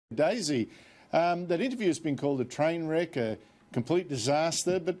Daisy. That interview has been called a train wreck, a complete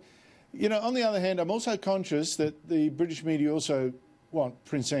disaster. But, you know, on the other hand, I'm also conscious that the British media also want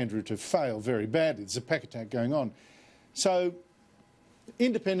Prince Andrew to fail very badly. There's a pack attack going on. So,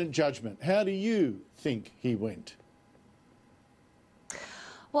 independent judgment, how do you think he went?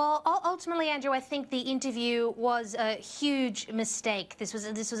 Well, ultimately, Andrew, I think the interview was a huge mistake. This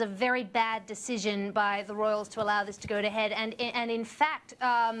was a very bad decision by the royals to allow this to go ahead. And in fact,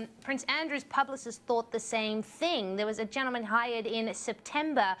 Prince Andrew's publicist thought the same thing. There was a gentleman hired in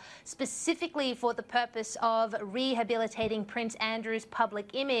September specifically for the purpose of rehabilitating Prince Andrew's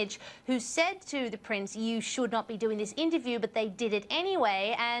public image, who said to the prince, "You should not be doing this interview," but they did it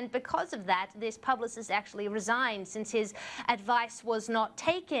anyway. And because of that, this publicist actually resigned since his advice was not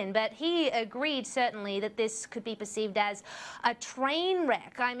taken. But he agreed, certainly, that this could be perceived as a train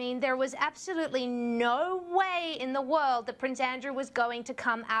wreck. I mean, there was absolutely no way in the world that Prince Andrew was going to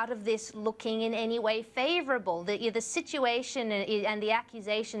come out of this looking in any way favourable. The situation and the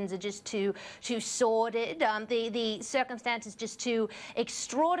accusations are just too sordid. The circumstances just too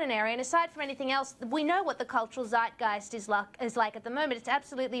extraordinary. And aside from anything else, we know what the cultural zeitgeist is like at the moment. It's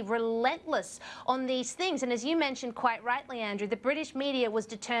absolutely relentless on these things. And as you mentioned quite rightly, Andrew, the British media was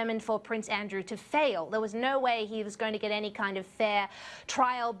determined for Prince Andrew to fail. There was no way he was going to get any kind of fair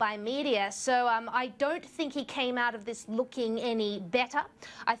trial by media. So I don't think he came out of this looking any better.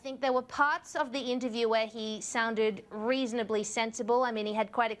 I think there were parts of the interview where he sounded reasonably sensible. I mean, he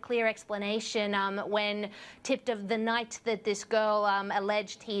had quite a clear explanation when tipped of the night that this girl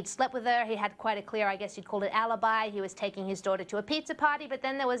alleged he'd slept with her. He had quite a clear, I guess you'd call it, alibi. He was taking his daughter to a pizza party. But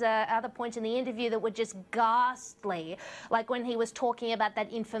then there was other points in the interview that were just ghastly, like when he was talking about that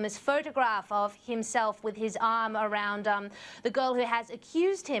infamous photograph of himself with his arm around the girl who has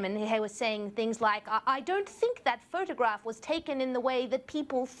accused him, and he was saying things like, "I don't think that photograph was taken in the way that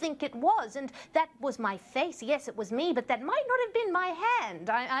people think it was, and that was my face. Yes, it was me, but that might not have been my hand."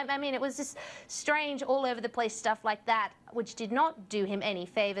 I mean, it was just strange, all over the place stuff like that, which did not do him any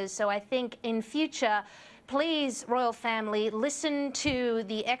favours. So I think in future, please, royal family, listen to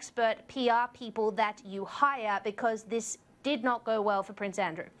the expert PR people that you hire, because this did not go well for Prince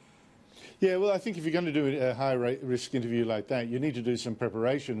Andrew. Yeah, well, I think if you're going to do a high-risk interview like that, you need to do some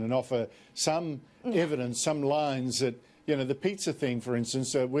preparation and offer some evidence, some lines that, you know, the pizza thing, for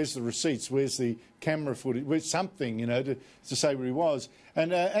instance, where's the receipts, where's the camera footage, where's something, you know, to say where he was.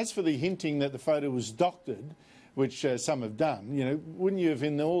 And as for the hinting that the photo was doctored, which some have done, you know, wouldn't you have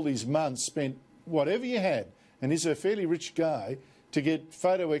in all these months spent whatever you had, and he's a fairly rich guy, to get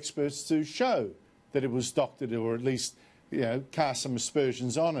photo experts to show that it was doctored, or at least, you know, cast some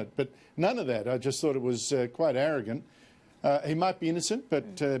aspersions on it. But none of that. I just thought it was quite arrogant. He might be innocent,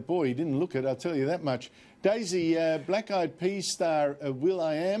 but boy, he didn't look it, I'll tell you that much. Daisy, Black Eyed Peas star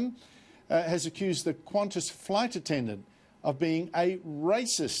will.i.am has accused the Qantas flight attendant of being a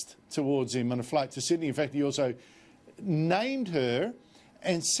racist towards him on a flight to Sydney. In fact, he also named her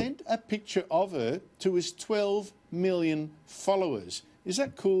and sent a picture of her to his 12 million followers. Is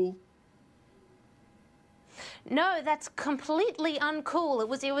that cool? No, that's completely uncool. It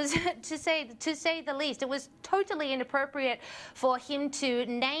was to say the least. It was totally inappropriate for him to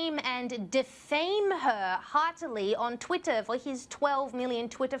name and defame her heartily on Twitter for his 12 million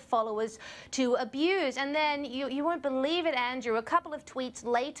Twitter followers to abuse. And then you won't believe it, Andrew, a couple of tweets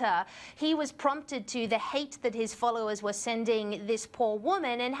later, he was prompted to the hate that his followers were sending this poor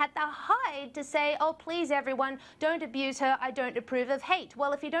woman, and had the hide to say, "Oh, please, everyone, don't abuse her. I don't approve of hate."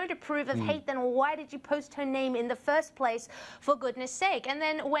 Well, if you don't approve of hate, then why did you post her name in the first place, for goodness sake? And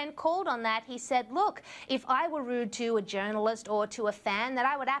then when called on that, he said, "Look, if I were rude to a journalist or to a fan, that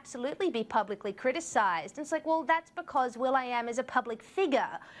I would absolutely be publicly criticised." And it's like, well, that's because will.i.am is a public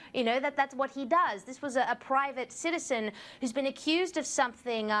figure. You know, that's what he does. This was a private citizen who's been accused of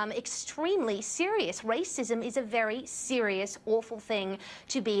something extremely serious. Racism is a very serious, awful thing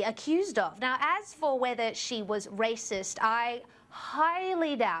to be accused of. Now, as for whether she was racist, I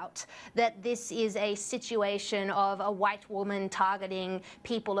highly doubt that this is a situation of a white woman targeting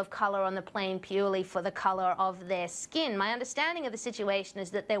people of colour on the plane purely for the colour of their skin. My understanding of the situation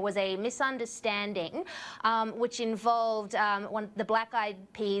is that there was a misunderstanding which involved the Black Eyed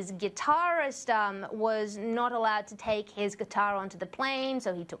Peas guitarist was not allowed to take his guitar onto the plane,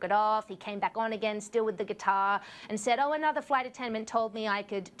 so he took it off. He came back on again, still with the guitar, and said, "Oh, another flight attendant told me I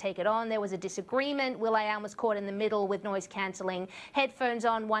could take it on." There was a disagreement. will.i.am was caught in the middle with noise cancelling having headphones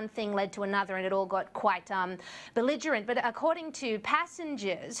on. One thing led to another, and it all got quite belligerent. But according to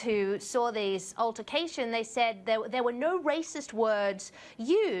passengers who saw these altercation, they said there were no racist words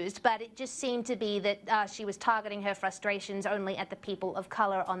used, but it just seemed to be that she was targeting her frustrations only at the people of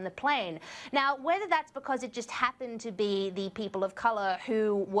colour on the plane. Now, whether that's because it just happened to be the people of colour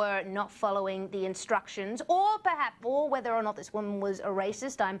who were not following the instructions, or whether or not this woman was a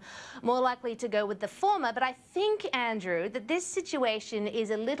racist, I'm more likely to go with the former. But I think, Andrew, that this situation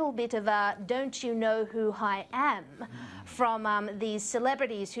is a little bit of a "don't you know who I am" from these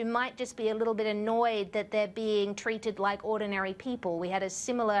celebrities who might just be a little bit annoyed that they're being treated like ordinary people. We had a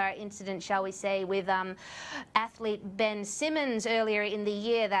similar incident, shall we say, with athlete Ben Simmons earlier in the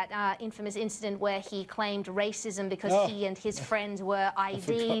year, that infamous incident where he claimed racism because he and his friends were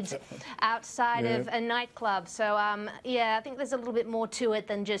ID'd outside of a nightclub. So, yeah, I think there's a little bit more to it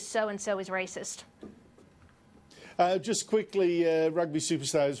than just so-and-so is racist. Just quickly, rugby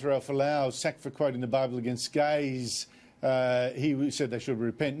superstar Israel Folau, sacked for quoting the Bible against gays. He said they should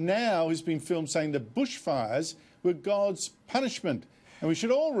repent. Now he's been filmed saying the bushfires were God's punishment and we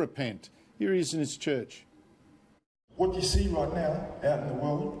should all repent. Here he is in his church. What you see right now out in the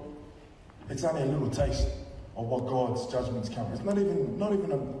world, it's only a little taste of what God's judgment's coming. It's not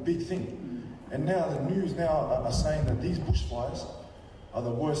even a big thing. And now the news now are saying that these bushfires are the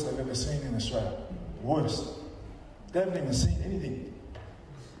worst they've ever seen in Australia. Worst. They haven't even seen anything.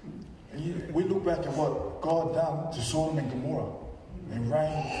 And we look back at what God done to Sodom and Gomorrah. And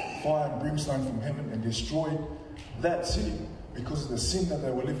rain, fire and brimstone from heaven and destroyed that city because of the sin that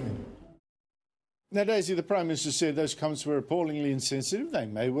they were living in. Now, Daisy, the Prime Minister said those comments were appallingly insensitive. They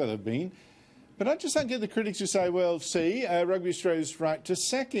may well have been. But I just don't get the critics who say, well, see, Rugby Australia's right to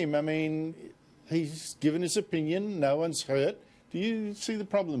sack him. I mean, he's given his opinion. No one's hurt. Do you see the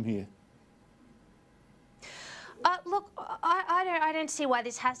problem here? Look, I don't see why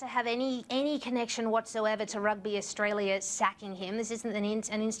this has to have any connection whatsoever to Rugby Australia sacking him. This isn't an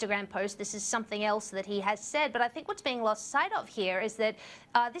Instagram post. This is something else that he has said. But I think what's being lost sight of here is that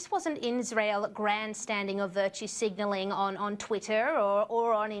this wasn't Israel grandstanding or virtue signalling on Twitter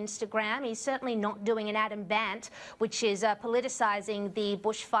or on Instagram. He's certainly not doing an Adam Bant, which is politicising the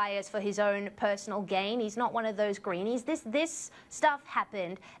bushfires for his own personal gain. He's not one of those greenies. This stuff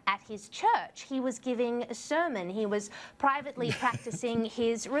happened at his church. He was giving a sermon. He was privately practicing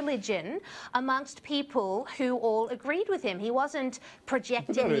his religion amongst people who all agreed with him. He wasn't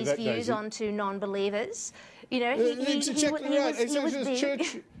projecting these views onto non-believers. You know, he was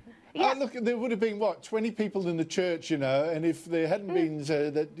church. Yeah. Look, there would have been, what, 20 people in the church, you know, and if there hadn't been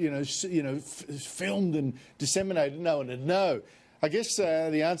that, filmed and disseminated, no one would know. I guess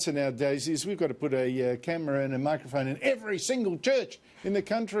the answer now, Daisy, is we've got to put a camera and a microphone in every single church in the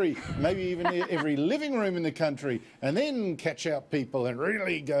country, maybe even every living room in the country, and then catch out people and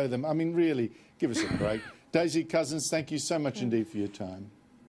really go them. I mean, really, give us a break. Daisy Cousens, thank you so much indeed for your time.